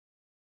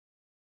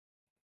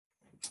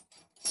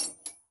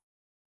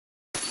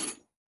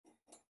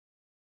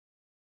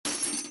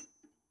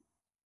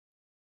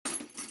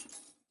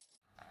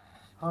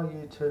Hi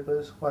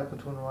YouTubers, welcome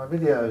to one of my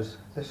videos.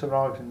 This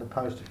arrived in the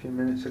post a few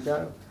minutes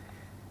ago.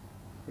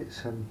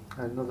 It's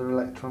another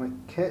electronic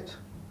kit.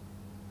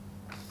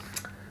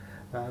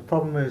 The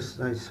problem is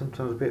they're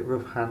sometimes a bit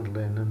rough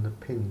handling and the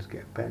pins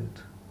get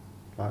bent,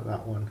 like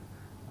that one.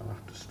 I'll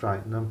have to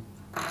straighten them.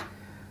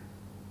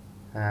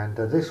 And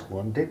this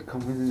one did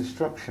come with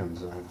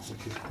instructions though,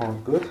 which is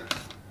quite good.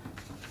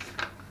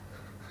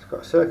 It's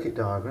got a circuit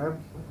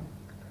diagram.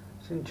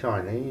 It's in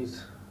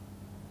Chinese.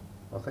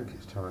 I think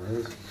it's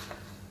Chinese.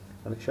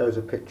 And it shows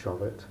a picture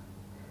of it,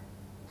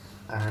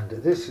 and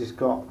this has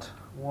got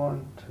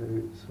 1,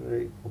 2,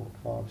 3,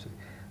 4, 5, 6,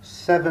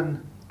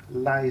 7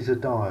 laser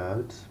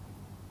diodes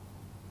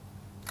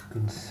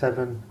and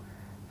 7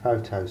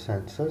 photo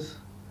sensors,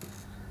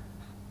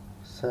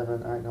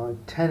 7, 8, 9,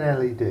 10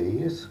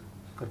 LEDs,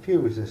 a few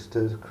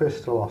resistors, a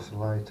crystal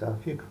oscillator,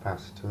 a few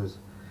capacitors,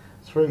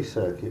 3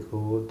 circuit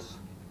boards,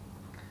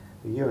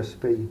 a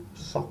USB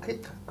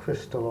socket,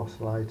 crystal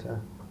oscillator,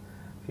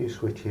 a few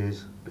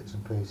switches, bits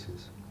and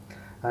pieces.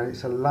 And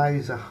it's a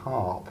laser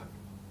harp,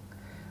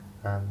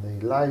 and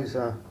the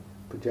laser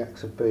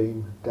projects a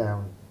beam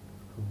down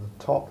from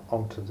the top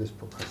onto this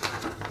book.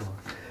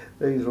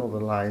 These are all the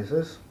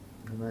lasers,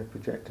 and they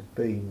project a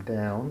beam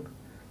down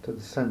to the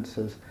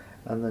sensors,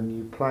 and then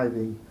you play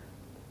the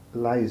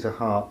laser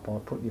harp by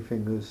putting your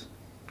fingers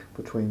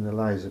between the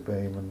laser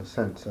beam and the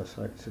sensor,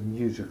 so it's a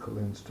musical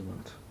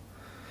instrument.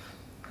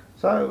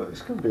 So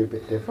it's going to be a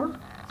bit different,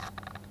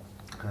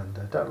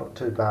 and don't look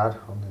too bad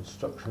on the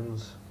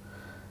instructions.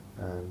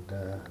 And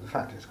the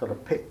fact it's got a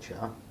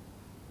picture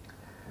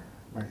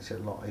makes it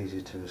a lot easier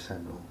to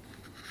assemble.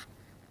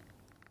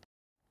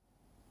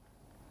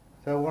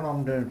 So what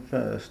I'm doing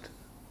first,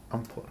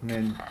 I'm putting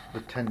in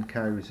the 10k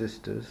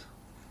resistors,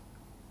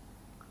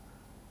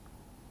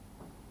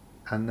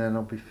 and then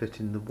I'll be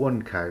fitting the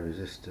 1k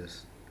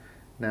resistors.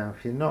 Now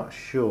if you're not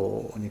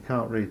sure and you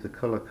can't read the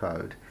colour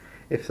code,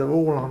 if they're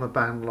all on a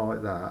band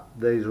like that,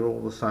 these are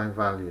all the same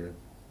value.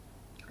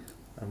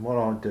 And what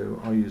I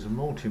do, I use a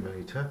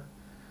multimeter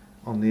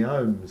on the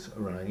ohms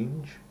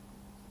range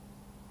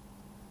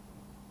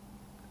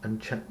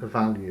and check the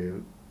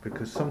value,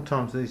 because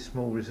sometimes these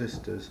small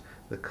resistors,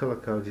 the colour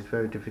code is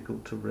very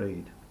difficult to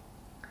read.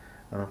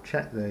 And I've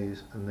checked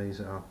these, and these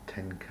are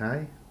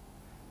 10k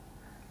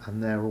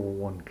and they're all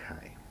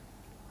 1k,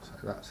 so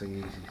that's the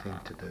easy thing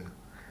to do.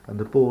 And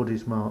the board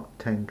is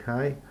marked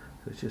 10k,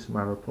 so it's just a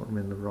matter of putting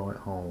them in the right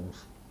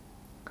holes.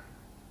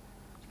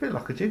 It's a bit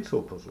like a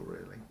jigsaw puzzle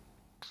really.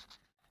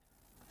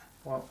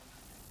 Well,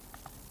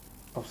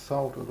 I've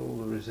soldered all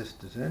the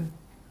resistors in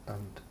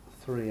and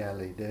 3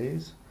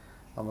 LEDs.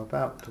 I'm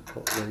about to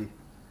put the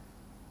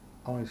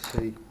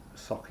IC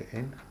socket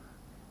in.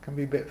 It can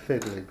be a bit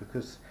fiddly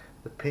because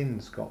the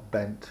pins got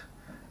bent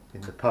in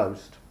the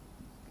post,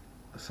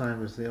 the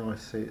same as the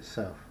IC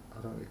itself.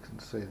 I don't know if you can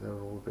see they're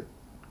all a bit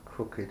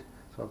crooked,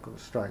 so I've got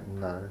to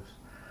straighten those.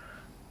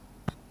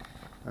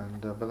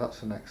 And but that's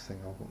the next thing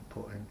I'm going to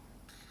put in.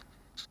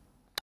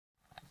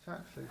 It's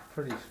actually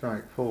pretty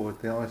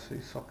straightforward. The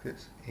IC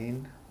socket's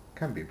in.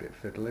 Can be a bit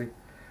fiddly.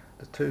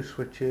 The 2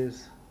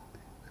 switches,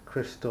 the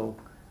crystal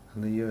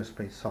and the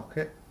USB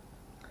socket,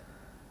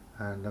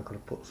 and I've got to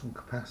put some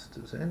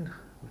capacitors in,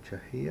 which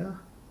are here,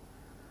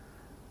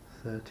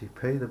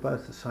 30p, they're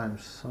both the same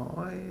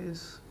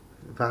size,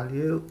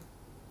 value,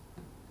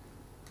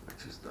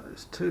 which is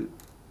those two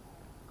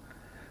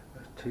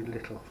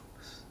little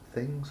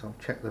things. I'll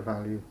check the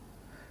value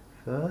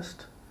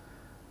first,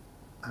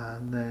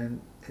 and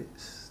then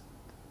it's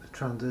the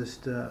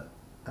transistor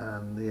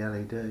and the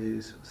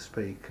LEDs, the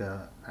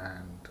speaker,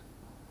 and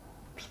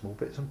small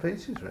bits and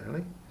pieces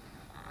really.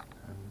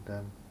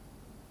 And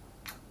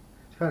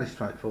it's fairly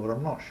straightforward.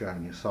 I'm not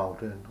showing you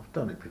soldering. I've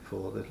done it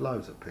before. There's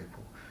loads of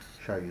people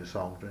show you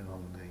soldering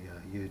on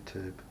the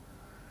YouTube,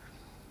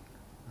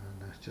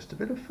 and it's just a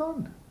bit of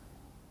fun.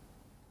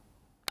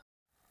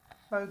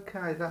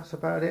 Okay, that's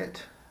about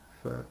it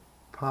for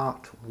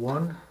part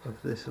 1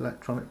 of this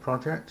electronic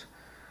project.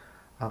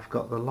 I've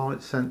got the light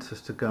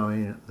sensors to go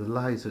in, the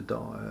laser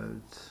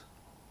diodes,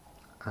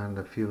 and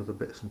a few other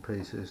bits and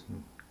pieces,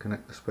 and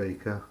connect the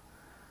speaker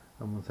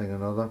and one thing or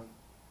another.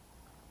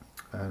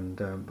 And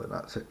but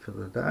that's it for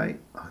the day,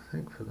 I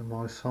think, for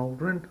my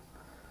soldering.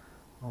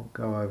 I'll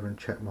go over and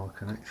check my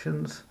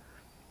connections,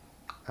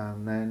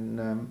 and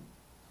then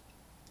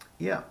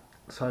yeah,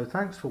 so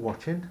thanks for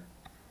watching.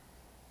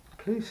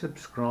 Please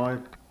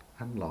subscribe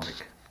and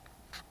like.